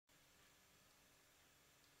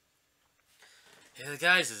Hey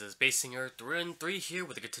guys, this is Basinger 3 here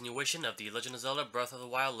with a continuation of the Legend of Zelda Breath of the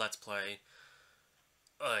Wild Let's Play.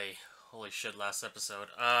 Holy shit, last episode.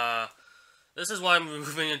 This is why I'm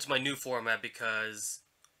moving into my new format because,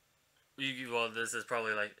 well, this is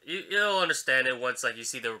probably like, you'll understand it once like you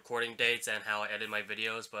see the recording dates and how I edit my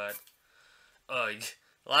videos, but,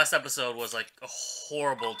 the last episode was like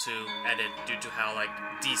horrible to edit due to how like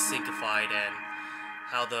desyncified and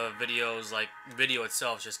how the video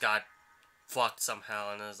itself just got fucked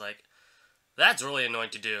somehow, and I was like, that's really annoying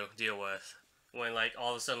to deal with when like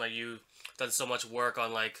all of a sudden like you've done so much work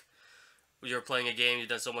on like you're playing a game, you've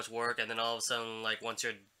done so much work, and then all of a sudden like once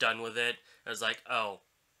you're done with it, it's like, oh,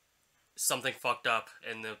 something fucked up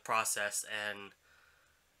in the process. And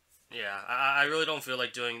yeah, I really don't feel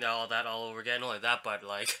like doing all that all over again. Not only that, but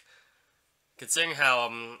like considering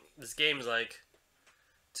how this game is like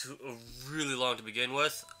really long to begin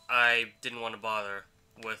with, I didn't want to bother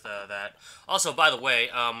with that. Also, by the way,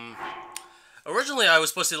 originally I was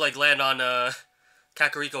supposed to like land on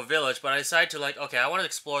Kakariko Village, but I decided to like, okay, I want to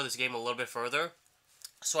explore this game a little bit further.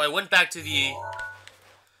 So I went back to the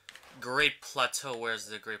Great Plateau. Where's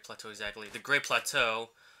the Great Plateau exactly? The Great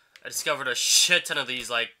Plateau. I discovered a shit ton of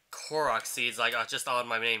these like Korok seeds, like just on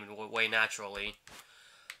my name way naturally.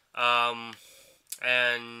 And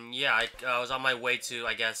yeah, I was on my way to,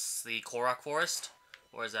 I guess, the Korok Forest.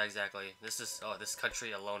 Where is that exactly? This is, oh, this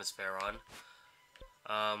country alone is Faron.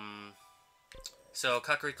 So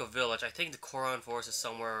Kakariko Village, I think the Koron Forest is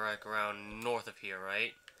somewhere like around north of here,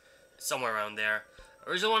 right? Somewhere around there. I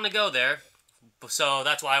originally wanted to go there, so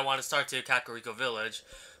that's why I wanted to start to Kakariko Village.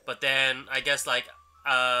 But then, I guess, like,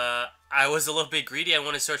 I was a little bit greedy. I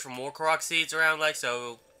wanted to search for more Korok seeds around, like,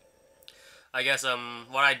 so I guess,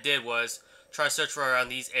 what I did was try to search for around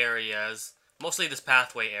these areas, mostly this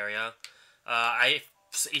pathway area. I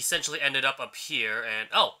essentially ended up here, and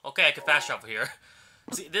oh, okay, I can fast travel here.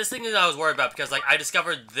 See, this thing that I was worried about because like I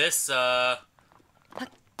discovered this shrine,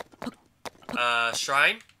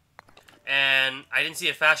 and I didn't see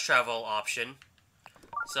a fast travel option,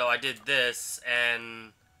 so I did this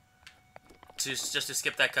and just to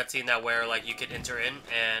skip that cutscene that where like you could enter in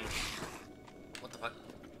and what the fuck?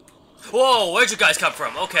 Whoa, where'd you guys come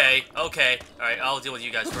from? Okay, all right, I'll deal with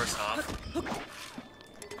you guys first off.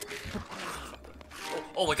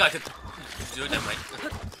 Oh my god, I could do it, never mind.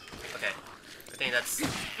 Okay. I think that's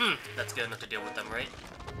good enough to deal with them, right?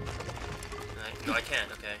 No, I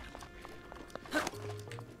can't, okay.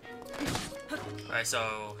 Alright,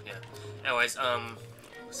 so, yeah. Anyways, as long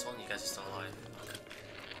as you guys are still alive. Okay.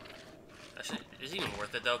 Actually, is it even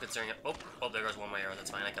worth it, though, considering it? Oh, there goes one of my arrows,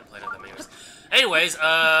 that's fine, I can play with them anyways. Anyways,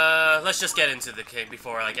 let's just get into the game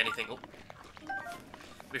before, like,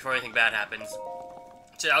 before anything bad happens.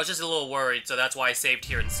 I was just a little worried, so that's why I saved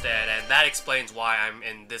here instead, and that explains why I'm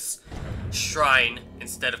in this shrine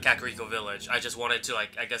instead of Kakariko Village. I just wanted to,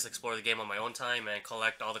 like, I guess explore the game on my own time and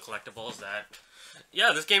collect all the collectibles that...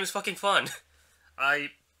 Yeah, this game is fucking fun.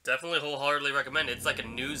 I definitely wholeheartedly recommend it. It's like a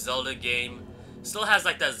new Zelda game. Still has,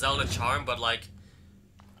 like, that Zelda charm, but, like...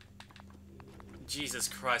 Jesus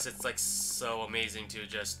Christ, it's, like, so amazing to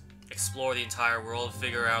just explore the entire world,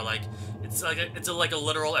 figure out, like... It's like a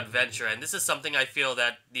literal adventure, and this is something I feel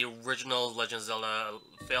that the original Legend of Zelda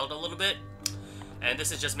failed a little bit, and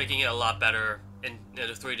this is just making it a lot better in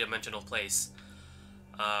a three-dimensional place.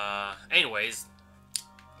 Anyways,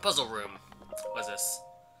 puzzle room. What's this?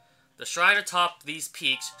 The shrine atop these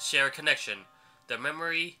peaks share a connection. The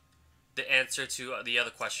memory, the answer to the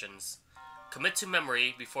other questions. Commit to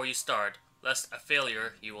memory before you start, lest a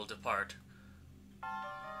failure you will depart.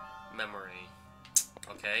 Memory.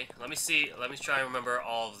 Okay, let me try and remember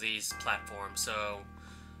all of these platforms. So,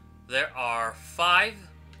 there are 5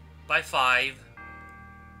 by 5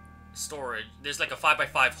 storage. There's like a 5 by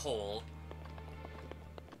 5 hole.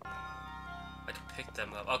 I can pick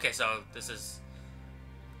them up. Okay, so this is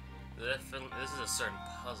a certain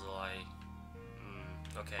puzzle.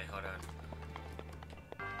 Okay, hold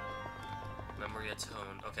on. Memory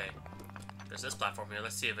atone. Okay, there's this platform here.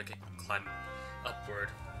 Let's see if I can climb upward.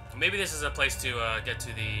 Maybe this is a place to get to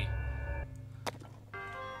the...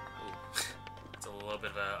 Ooh. It's a little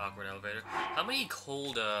bit of an awkward elevator. How many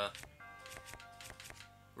cold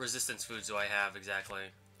resistance foods do I have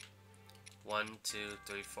exactly? 1, 2,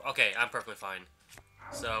 3, 4. Okay, I'm perfectly fine.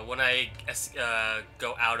 So when I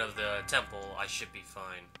go out of the temple, I should be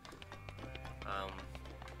fine.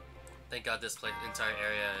 Thank God this entire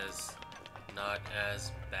area is not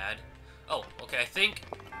as bad. Oh, okay, I think...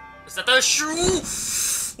 Is that the shrew?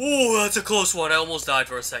 Ooh, that's a close one. I almost died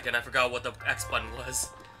for a second. I forgot what the X button was.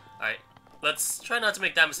 Alright, let's try not to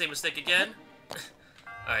make that same mistake again.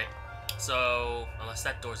 Alright, So, unless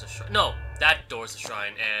that door's a shrine. No, that door's a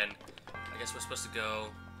shrine, and I guess we're supposed to go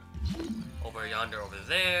over yonder, over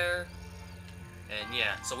there. And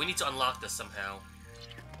yeah, so we need to unlock this somehow.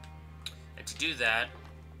 And to do that,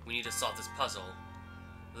 we need to solve this puzzle.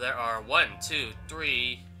 There are 1, 2,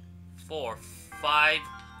 3, 4, 5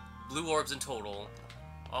 blue orbs in total.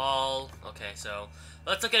 All... Okay, so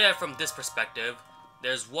let's look at it from this perspective.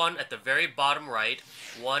 There's one at the very bottom right,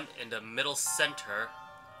 one in the middle center.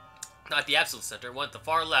 Not the absolute center, one at the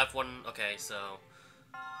far left, one... Okay, so...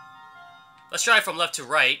 Let's try from left to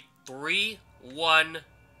right. 3, 1,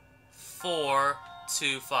 4,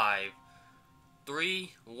 2, 5.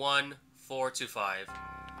 3, 1, 4, 2, 5.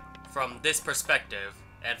 From this perspective,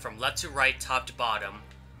 and from left to right, top to bottom.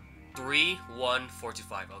 3, 1, 4, 2,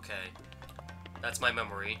 5. Okay. That's my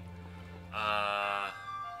memory.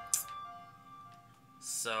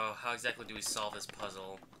 So, how exactly do we solve this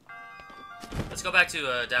puzzle? Let's go back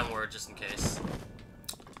to downward, just in case.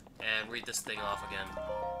 And read this thing off again.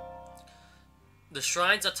 The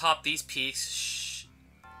shrines atop these peaks...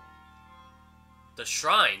 The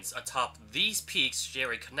shrines atop these peaks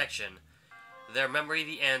share a connection. Their memory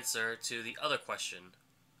the answer to the other question.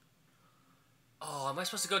 Oh, am I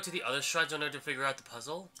supposed to go to the other shrines in order to figure out the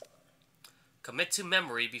puzzle? Commit to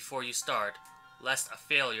memory before you start, lest a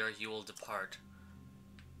failure you will depart.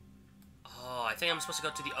 Oh, I think I'm supposed to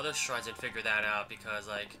go to the other shrines and figure that out because,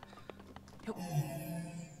 like... Okay.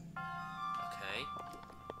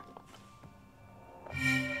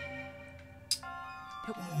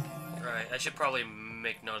 Right, I should probably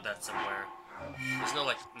make note of that somewhere. There's no,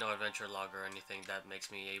 like, no adventure log or anything that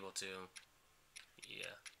makes me able to...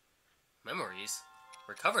 Yeah. Memories?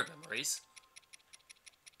 Recovered memories?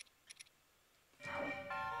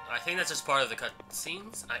 I think that's just part of the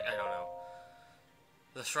cutscenes? I don't know.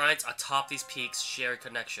 The shrines atop these peaks share a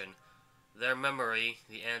connection. Their memory,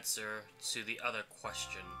 the answer to the other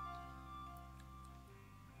question.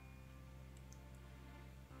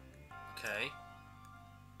 Okay.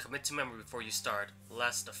 Commit to memory before you start,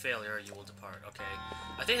 lest a failure you will depart. Okay.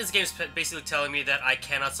 I think this game's basically telling me that I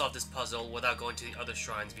cannot solve this puzzle without going to the other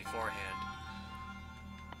shrines beforehand.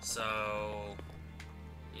 So...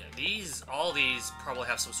 Yeah, all these probably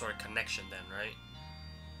have some sort of connection then, right?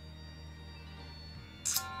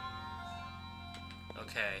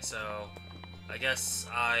 Okay, so I guess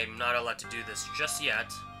I'm not allowed to do this just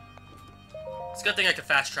yet. It's a good thing I can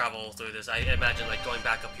fast travel through this. I imagine like going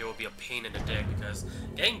back up here would be a pain in the dick because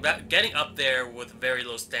getting up there with very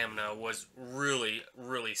low stamina was really,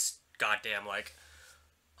 really goddamn like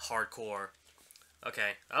hardcore.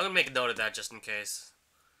 Okay, I'm gonna make a note of that just in case.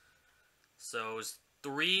 So it's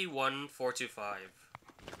 3, 1, 4, 2, 5.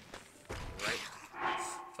 Right?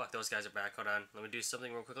 Fuck, those guys are back. Hold on. Let me do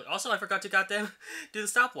something real quickly. Also, I forgot to goddamn do the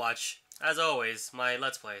stopwatch. As always, my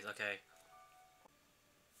Let's Plays. Okay.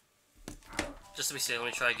 Just to be safe, let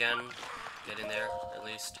me try again. Get in there, at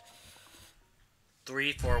least.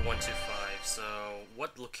 3, 4, 1, 2, 5. So,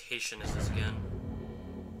 what location is this again?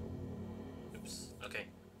 Oops. Okay.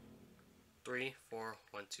 3, 4,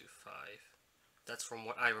 1, 2, 5. That's from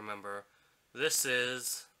what I remember. This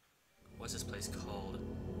is... What's this place called?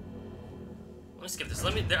 Let me skip this. I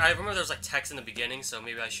remember there was like text in the beginning, so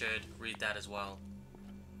maybe I should read that as well.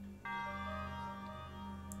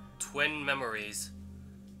 Twin Memories.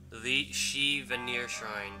 The Shi Veneer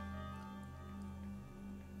Shrine.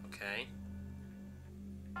 Okay.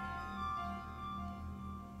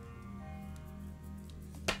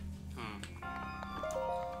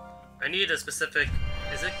 I need a specific...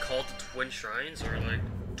 Is it called the Twin Shrines, or like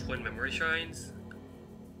Twin Memory Shrines?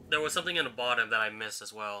 There was something in the bottom that I missed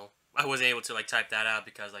as well. I wasn't able to like type that out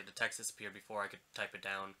because like the text disappeared before I could type it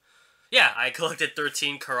down. Yeah, I collected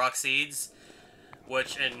 13 Korok seeds,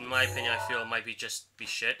 which in my opinion I feel might be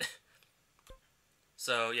shit.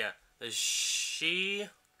 So yeah, the Shi...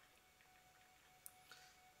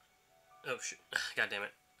 Oh shit, god damn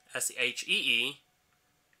it. S-H-E-E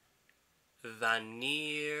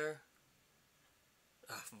Veneer...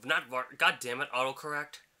 not Var... God damn it,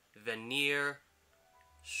 autocorrect. Veneer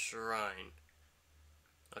Shrine.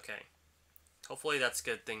 Okay. Hopefully that's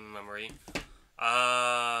good thing memory.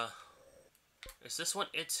 Is this one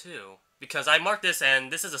it too? Because I marked this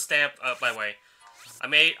and this is a stamp, by the way.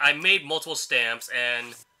 I made multiple stamps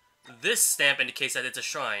and this stamp indicates that it's a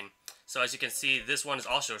shrine. So as you can see, this one is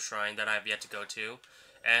also a shrine that I have yet to go to.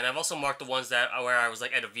 And I've also marked the ones that where I was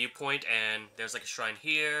like at a viewpoint and there's like a shrine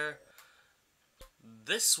here.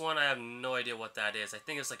 This one I have no idea what that is. I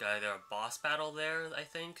think it's like either a boss battle there, I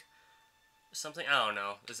think. Something, I don't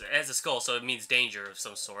know. It has a skull, so it means danger of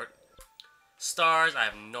some sort. Stars, I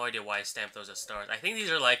have no idea why I stamped those as stars. I think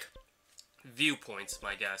these are like viewpoints,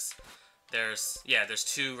 my guess. there's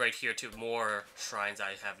two right here, two more shrines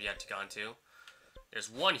I have yet to go to. There's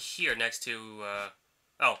one here next to,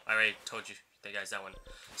 oh, I already told you guys that one.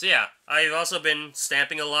 So yeah, I've also been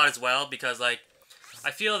stamping a lot as well, because, like,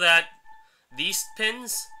 I feel that these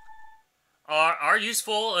pins are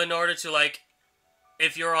useful in order to, like,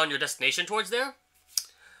 if you're on your destination towards there.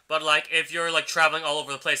 But, like, if you're, like, traveling all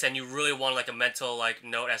over the place and you really want, like, a mental, like,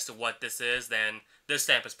 note as to what this is, then this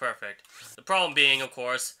stamp is perfect. The problem being, of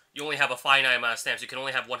course, you only have a finite amount of stamps. You can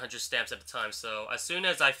only have 100 stamps at a time. So, as soon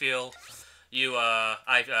as I feel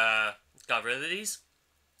I've got rid of these,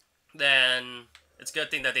 then it's a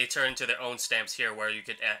good thing that they turn into their own stamps here, where you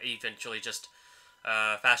could eventually just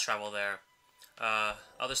fast travel there.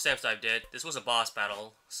 Other stamps I did, this was a boss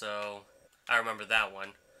battle, so I remember that one.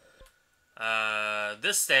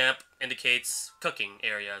 This stamp indicates cooking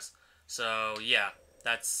areas, so yeah,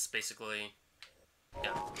 that's basically,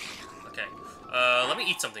 yeah, okay. Let me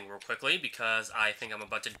eat something real quickly, because I think I'm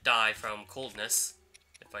about to die from coldness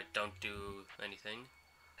if I don't do anything.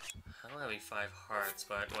 I don't have any 5 hearts,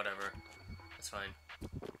 but whatever, that's fine.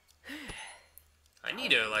 I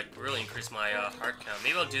need to, like, really increase my heart count.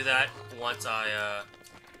 Maybe I'll do that once I,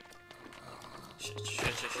 shit.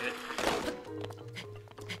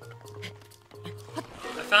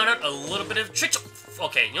 I found out a little bit of trick.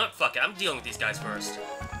 Okay, you know what? Fuck it. I'm dealing with these guys first.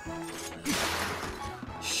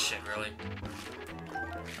 Shit, really?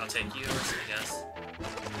 I'll take yours, I guess.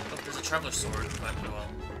 Oh, there's a traveler's sword, but oh well.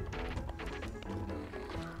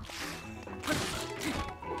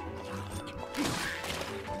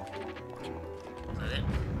 Is that it?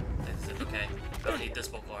 Is it? Okay. I don't need this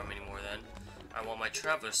vocal arm anymore then. I want my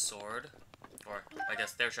traveler's sword. Or, I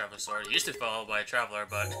guess their traveler's sword. It used to be followed by a traveler,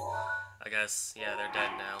 but I guess, yeah, they're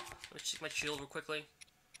dead now. Let me check my shield real quickly.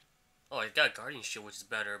 Oh, I got a guardian shield, which is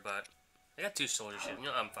better, but I got 2 soldier shields. You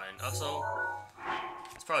know, I'm fine. Also,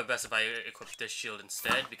 it's probably best if I equip this shield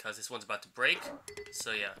instead, because this one's about to break.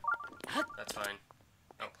 So, yeah, that's fine.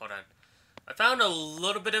 Oh, hold on. I found a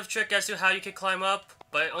little bit of trick as to how you can climb up,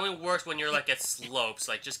 but it only works when you're, like, at slopes.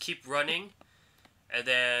 Like, just keep running, and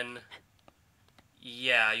then,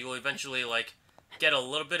 yeah, you will eventually, like, get a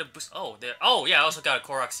little bit of boost. Oh, there. Oh, yeah, I also got a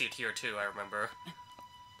Korok seed here, too, I remember.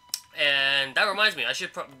 And that reminds me, I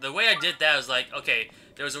should the way I did that was like, okay,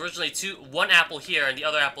 there was originally one apple here, and the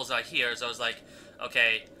other apple's not here, so I was like,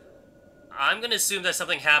 okay, I'm gonna assume that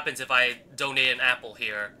something happens if I donate an apple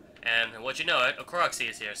here. And what you know, a Korok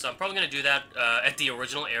seed is here. So I'm probably gonna do that at the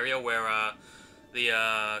original area where the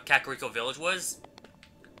Kakariko village was.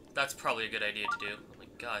 That's probably a good idea to do. Oh my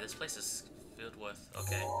god, this place is filled with...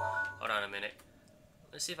 Okay, hold on a minute.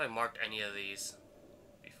 Let's see if I marked any of these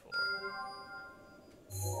before.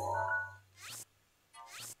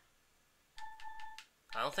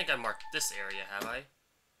 I don't think I marked this area, have I?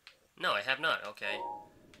 No, I have not. Okay.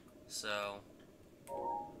 So...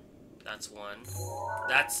 that's one.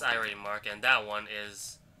 That's I already marked, and that one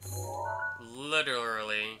is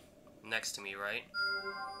literally next to me, right?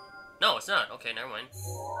 No, it's not. Okay, never mind.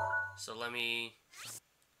 So let me...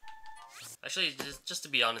 Actually, just to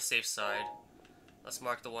be on the safe side, let's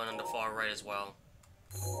mark the one on the far right as well.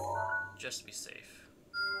 Just to be safe.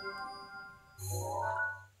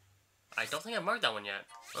 I don't think I marked that one yet.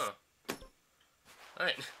 Huh.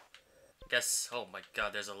 Alright. Guess... Oh my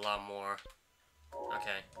god, there's a lot more.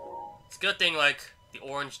 Okay. It's a good thing, like, the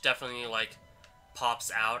orange definitely, like,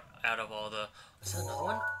 pops out of all the... Is that another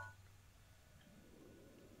one?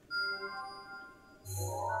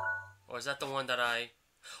 Or is that the one that I...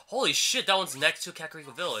 Holy shit, that one's next to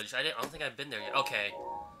Kakariko Village. I don't think I've been there yet. Okay.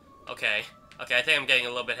 Okay. Okay, I think I'm getting a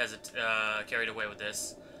little bit carried away with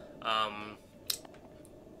this.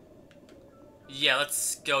 Yeah,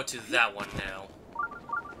 let's go to that one now.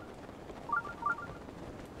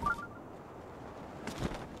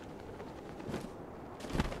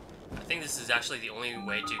 I think this is actually the only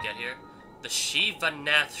way to get here. The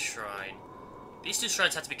Shivanath Shrine. These 2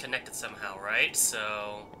 shrines have to be connected somehow, right?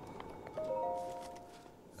 So...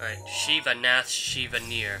 Alright, Shivanath,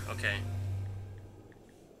 Shivanir. Okay.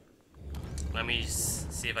 Let me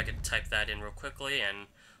see if I can type that in real quickly, and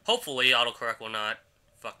hopefully autocorrect will not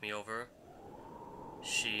fuck me over.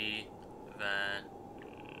 Shivanath.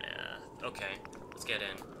 Okay, let's get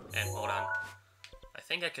in. And hold on. I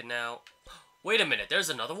think I could now... Wait a minute, there's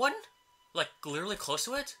another one? Like, literally close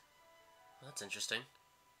to it? That's interesting.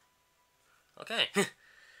 Okay.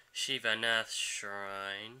 Shivanath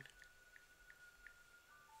Shrine.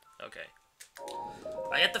 Okay.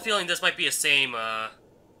 I get the feeling this might be a same,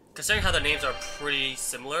 considering how the names are pretty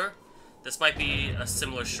similar, this might be a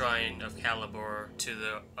similar shrine of Calibur to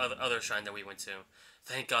the other shrine that we went to.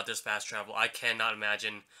 Thank God there's fast travel. I cannot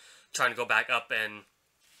imagine trying to go back up and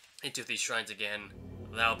into these shrines again.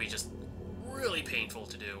 That'll be just really painful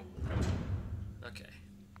to do. Okay.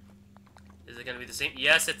 Is it gonna be the same?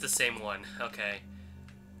 Yes, it's the same one. Okay.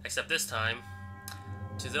 Except this time,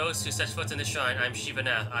 to those who set foot in this shrine, I'm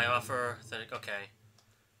Shivanath. I offer the... Okay.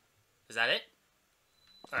 Is that it?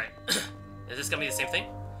 Alright. Is this gonna be the same thing?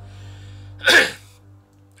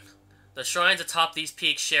 The shrines atop these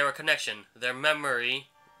peaks share a connection. Their memory,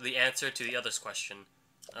 the answer to the other's question.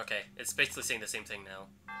 Okay, it's basically saying the same thing now.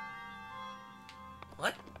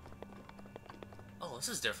 What? Oh, this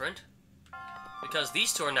is different. Because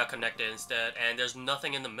these two are now connected instead, and there's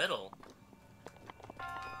nothing in the middle.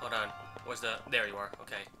 Hold on. Where's the... There you are.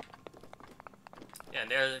 Okay. Yeah,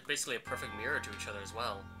 and they're basically a perfect mirror to each other as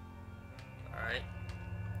well. Alright.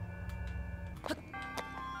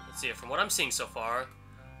 Let's see. From what I'm seeing so far,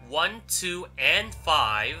 1, 2, and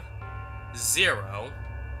 5, 0,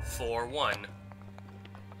 4, 1.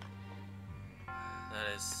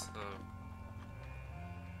 That is...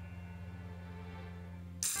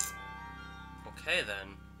 Okay,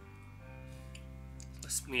 then.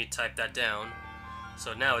 Let me type that down.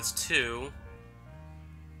 So now it's 2,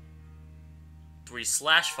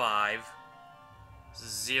 3/5,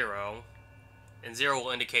 0, and 0 will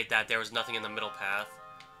indicate that there was nothing in the middle path.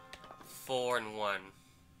 4 and 1.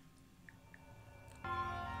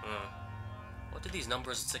 What do these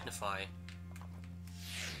numbers signify?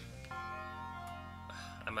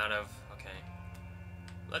 I'm out of... Okay.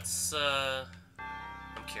 Let's, I'm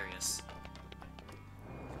curious.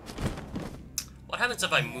 What happens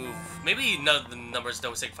if I move... Maybe none of the numbers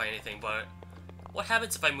don't signify anything, but... What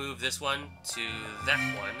happens if I move this one to that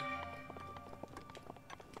one?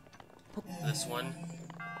 This one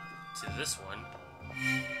to this one?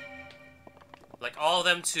 Like, all of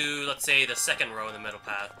them to, let's say, the second row in the middle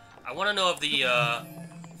path. I want to know if the,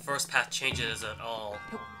 first path changes at all.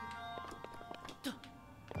 And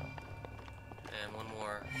one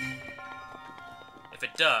more. If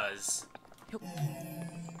it does...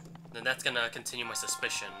 then that's gonna continue my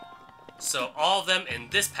suspicion. So all of them in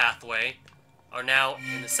this pathway are now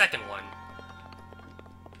in the second one.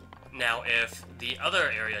 Now if the other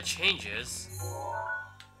area changes,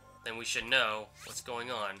 then we should know what's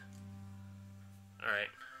going on. Alright.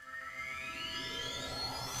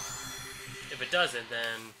 If it doesn't,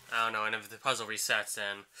 then, I don't know, and if the puzzle resets,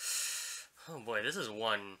 then... Oh boy, this is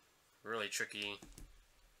one really tricky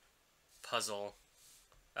puzzle.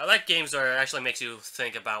 I like games where it actually makes you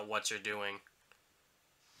think about what you're doing.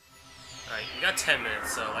 Alright, we got 10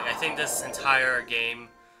 minutes, so like I think this entire game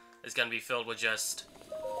is gonna be filled with just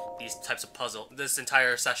these types of puzzles. This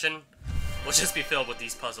entire session will just be filled with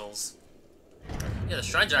these puzzles. Yeah, the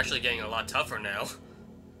shrines are actually getting a lot tougher now.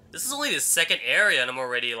 This is only the second area and I'm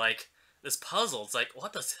already like, this puzzle, it's like,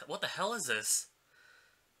 what the hell is this?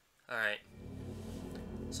 Alright.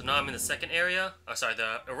 So now I'm in the second area, oh sorry,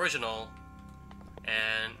 the original,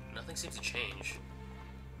 and nothing seems to change.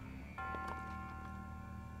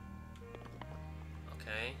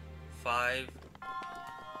 Okay, 5.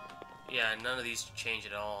 Yeah, none of these change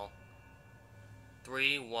at all.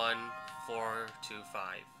 3, 1, 4, 2,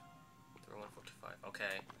 5. 3, 1, 4, 2, 5.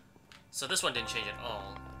 Okay. So this one didn't change at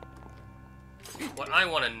all. What I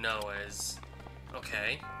want to know is...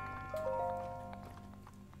 Okay.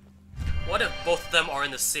 What if both of them are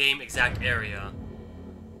in the same exact area?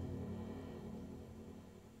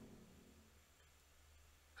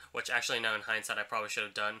 Which actually now in hindsight I probably should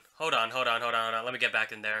have done. Hold on. Let me get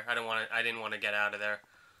back in there. I didn't want to get out of there.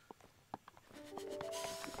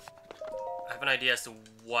 I have an idea as to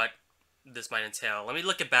what this might entail. Let me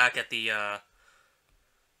look it back at the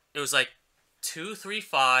it was like 2, 3,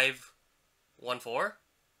 5, 1, 4?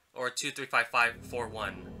 Or 2, 3, 5, 5, 4,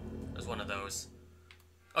 1. It was one of those.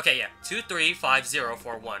 Okay, yeah. 2, 3, 5, 0,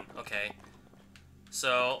 4, 1. Okay.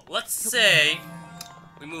 So, let's say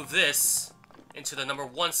we move this into the number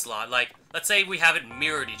 1 slot. Like, let's say we have it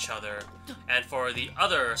mirrored each other. And for the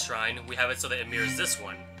other shrine, we have it so that it mirrors this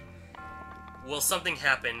one. Will something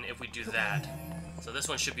happen if we do that? So this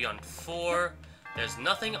one should be on 4. There's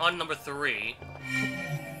nothing on number 3.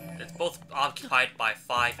 It's both occupied by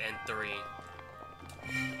 5 and 3.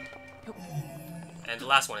 And the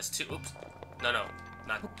last one is 2. Oops. No,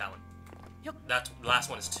 not that one. That last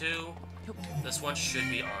one is 2. This one should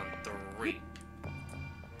be on 3.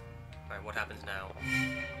 Alright, what happens now?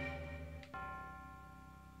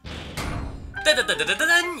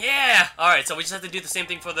 Yeah! Alright, so we just have to do the same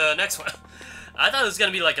thing for the next one. I thought it was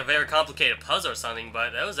gonna be like a very complicated puzzle or something,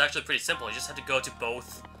 but that was actually pretty simple. You just had to go to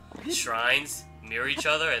both shrines, mirror each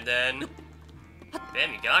other, and then...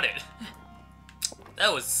 Bam, you got it.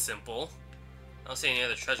 That was simple. I don't see any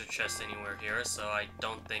other treasure chests anywhere here, so I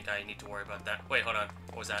don't think I need to worry about that. Wait, hold on.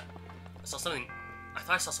 What was that? I saw something... I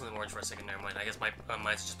thought I saw something orange for a second. Never mind. I guess my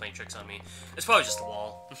mind's just playing tricks on me. It's probably just a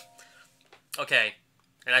wall. Okay.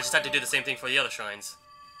 And I just have to do the same thing for the other shrines.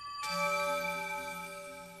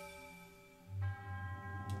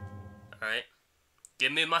 Alright.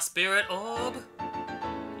 Give me my spirit orb!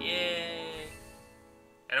 Yay!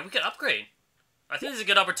 And we can upgrade. I think this is a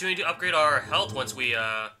good opportunity to upgrade our health once we,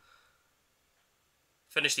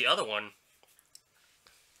 finish the other one.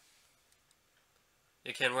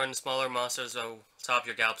 You can run smaller monsters on top of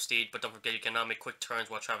your gallop steed, but don't forget you cannot make quick turns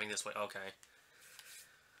while traveling this way. Okay.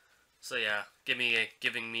 So yeah,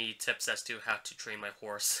 giving me tips as to how to train my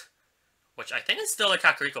horse. Which I think is still at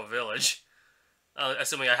Kakariko Village.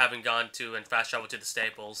 Assuming I haven't gone to and fast travel to the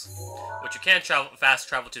Staples. Which you can't fast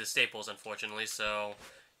travel to the Staples, unfortunately, so...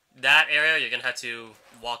 That area, you're gonna have to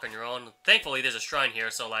walk on your own. Thankfully, there's a shrine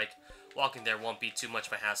here, so, like, walking there won't be too much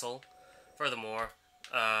of a hassle. Furthermore,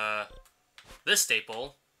 this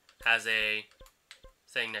staple has a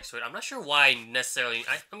thing next to it. I'm not sure why necessarily...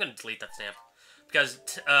 I'm gonna delete that stamp. Because,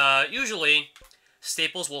 usually,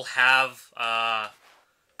 staples will have,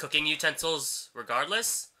 cooking utensils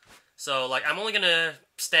regardless. So, like, I'm only gonna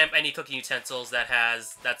stamp any cooking utensils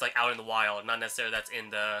that's, like, out in the wild, not necessarily that's in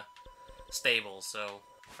the stable, so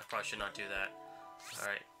I probably should not do that.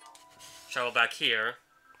 Alright. Travel back here.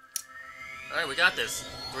 Alright, we got this.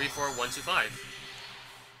 3, 4, 1, 2, 5.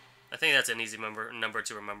 I think that's an easy number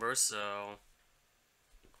to remember, so...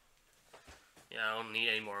 Yeah, I don't need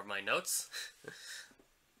any more of my notes.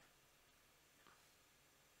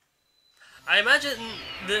 I imagine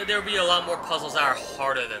there'll be a lot more puzzles that are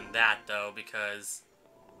harder than that, though, because...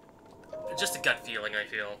 Just a gut feeling, I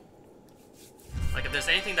feel. Like, if there's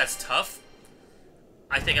anything that's tough,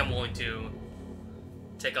 I think I'm willing to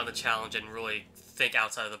take on the challenge and really think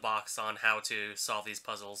outside of the box on how to solve these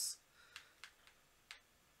puzzles.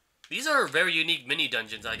 These are very unique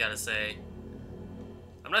mini-dungeons, I gotta say.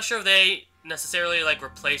 I'm not sure if they necessarily, like,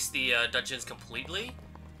 replace the dungeons completely.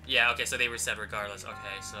 Yeah, okay, so they reset regardless.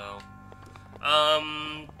 Okay, so...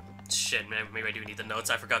 Shit, man, maybe I do need the notes.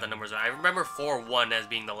 I forgot the numbers. I remember 4-1 as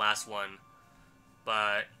being the last one.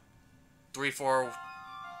 But... 3, 4...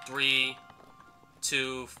 3...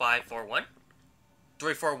 2, 5, 4, 1?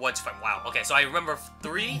 3, 4, 1, 2, 5. Wow, okay, so I remember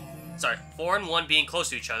 4 and 1 being close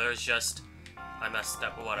to each other. It's just... I messed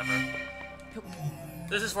up, but whatever.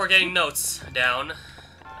 This is for getting notes down.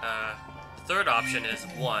 Third option is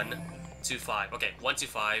 1, 2, 5. Okay, 1, 2,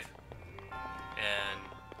 5. And...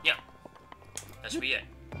 yeah. That should be it.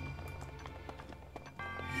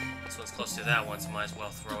 This one's close to that one, so might as well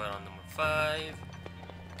throw it on number 5.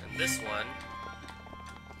 And this one...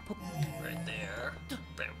 right there.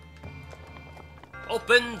 Bam.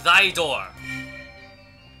 Open thy door!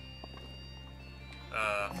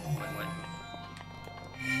 Wait.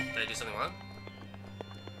 Did I do something wrong?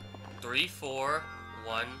 3, 4,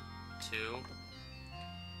 1, 2...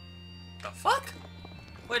 The fuck?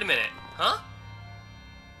 Wait a minute, huh?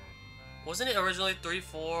 Wasn't it originally 3,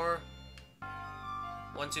 4,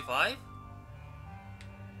 1, 2, 5?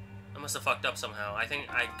 I must have fucked up somehow. I think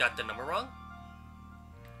I got the number wrong.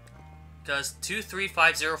 Because 2, 3,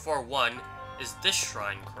 5, 0, 4, 1 is this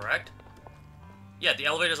shrine, correct? Yeah, the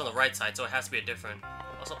elevator's on the right side, so it has to be a different...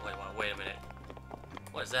 Also, wait a minute.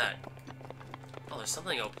 What is that? Oh, there's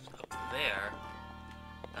something up there.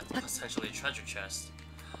 That's potentially a treasure chest.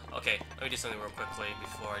 Okay, let me do something real quickly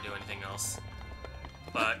before I do anything else.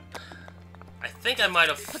 But... I think I might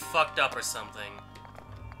have fucked up or something.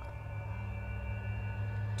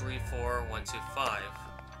 3, 4, 1, 2, 5.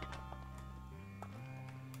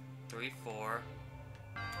 3, 4,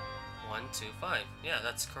 1, 2, 5. Yeah,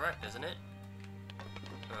 that's correct, isn't it?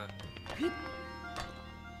 Okay,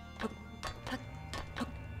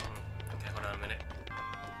 hold on a minute.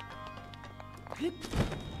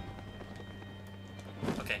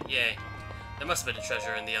 Okay, yay. There must have been a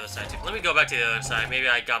treasure in the other side too. Let me go back to the other side. Maybe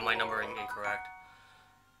I got my number incorrect.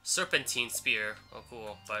 Serpentine spear. Oh,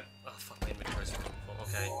 cool. But oh fuck, my inventory's full.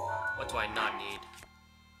 Okay, what do I not need?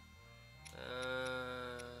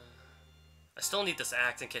 I still need this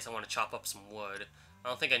axe in case I want to chop up some wood. I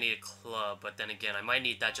don't think I need a club, but then again, I might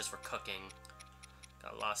need that just for cooking.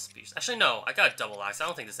 Got lost spears. Actually, no, I got a double axe. I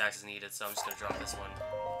don't think this axe is needed, so I'm just gonna drop this one.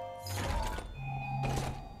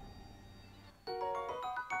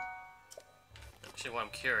 Actually, what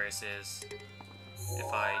I'm curious is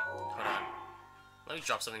if I... Hold on. Let me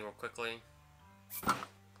drop something real quickly.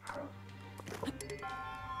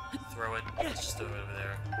 Throw it. Let's just throw it over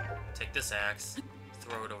there. Take this axe.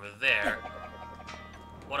 Throw it over there.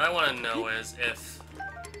 What I want to know is if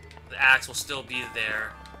the axe will still be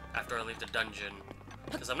there after I leave the dungeon.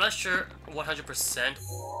 Because I'm not sure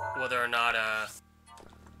 100% whether or not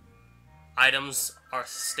items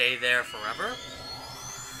stay there forever.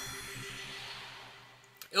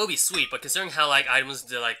 It would be sweet, but considering how like items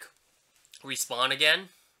do like respawn again,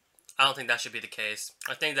 I don't think that should be the case.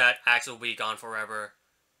 I think that axe will be gone forever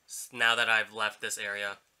now that I've left this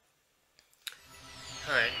area.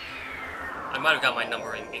 Alright. I might have got my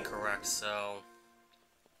numbering incorrect, so...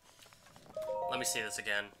 Let me see this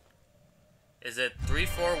again. Is it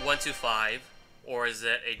 34125, or is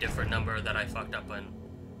it a different number that I fucked up on?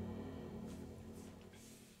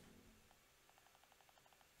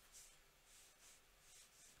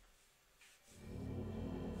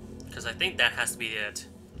 Because I think that has to be it,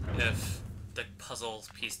 if the puzzle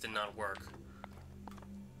piece did not work.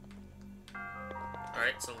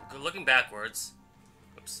 Alright, so looking backwards...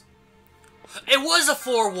 Oops. It was a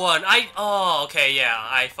 4-1! Oh, okay, yeah,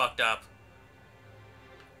 I fucked up.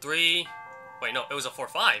 3... Wait, no, it was a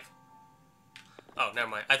 4-5. Oh, never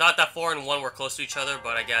mind. I thought that 4 and 1 were close to each other,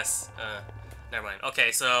 but I guess... never mind.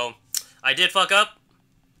 Okay, so... I did fuck up.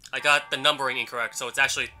 I got the numbering incorrect, so it's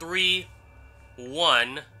actually 3,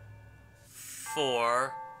 1,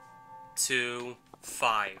 4, 2,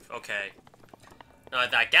 5. Okay. Now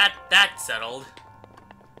that I got that settled...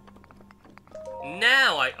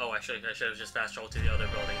 Now I should have just fast traveled to the other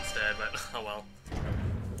building instead, but oh well.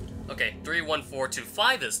 Okay, 3, 1, 4, 2,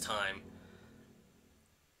 5 this time.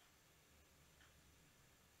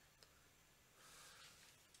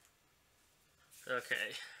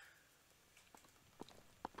 Okay.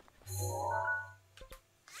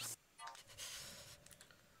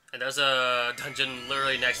 And there's a dungeon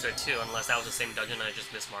literally next to it too, unless that was the same dungeon and I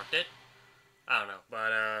just mismarked it. I don't know,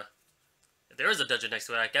 but if there is a dungeon next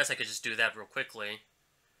to it, I guess I could just do that real quickly.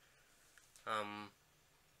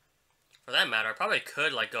 For that matter, I probably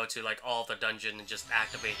could like go to like all the dungeon and just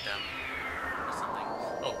activate them or something.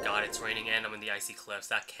 Oh god, it's raining and I'm in the icy cliffs.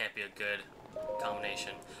 That can't be a good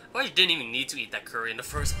combination. I probably didn't even need to eat that curry in the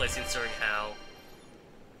first place, considering how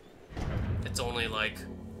it's only like...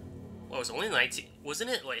 Well, it was only 19... Wasn't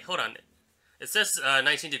it? Wait, hold on. It says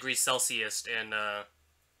 19 degrees Celsius in,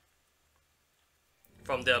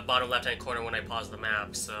 from the bottom left-hand corner when I pause the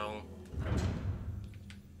map, so...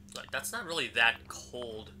 Like, that's not really that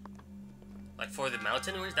cold. Like, for the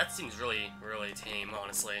mountain areas, that seems really, really tame,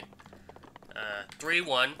 honestly. 3,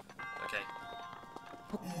 1. Okay.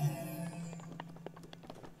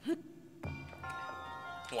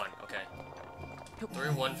 1, okay. 3,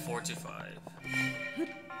 1, 4, 2, 5.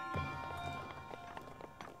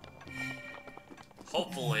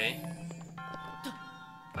 Hopefully,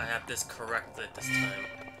 I have this corrected this time.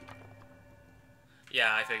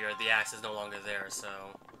 Yeah, I figured the axe is no longer there, so...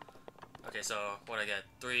 Okay, so, what I get?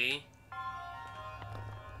 3,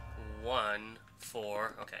 1,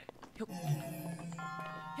 4, okay.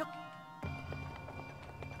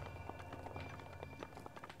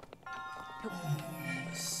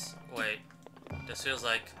 Wait, this feels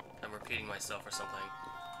like I'm repeating myself or something.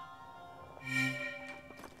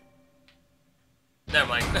 Never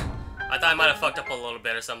mind. I thought I might have fucked up a little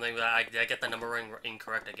bit or something, but did I get the numbering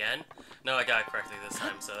incorrect again? No, I got it correctly this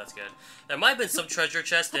time, so that's good. There might have been some treasure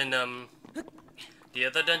chest in, the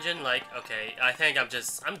other dungeon. Like, okay, I think I'm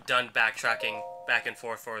done backtracking back and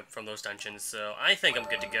forth from those dungeons, so I think I'm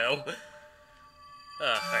good to go.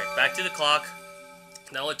 Alright, back to the clock.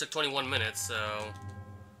 That only took 21 minutes, so...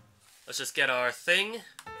 Let's just get our thing.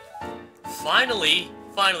 Finally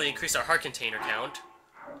increase our heart container count.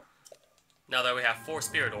 Now that we have 4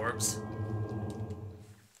 spirit orbs.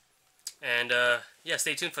 And, yeah,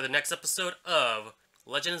 stay tuned for the next episode of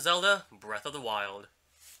Legend of Zelda: Breath of the Wild.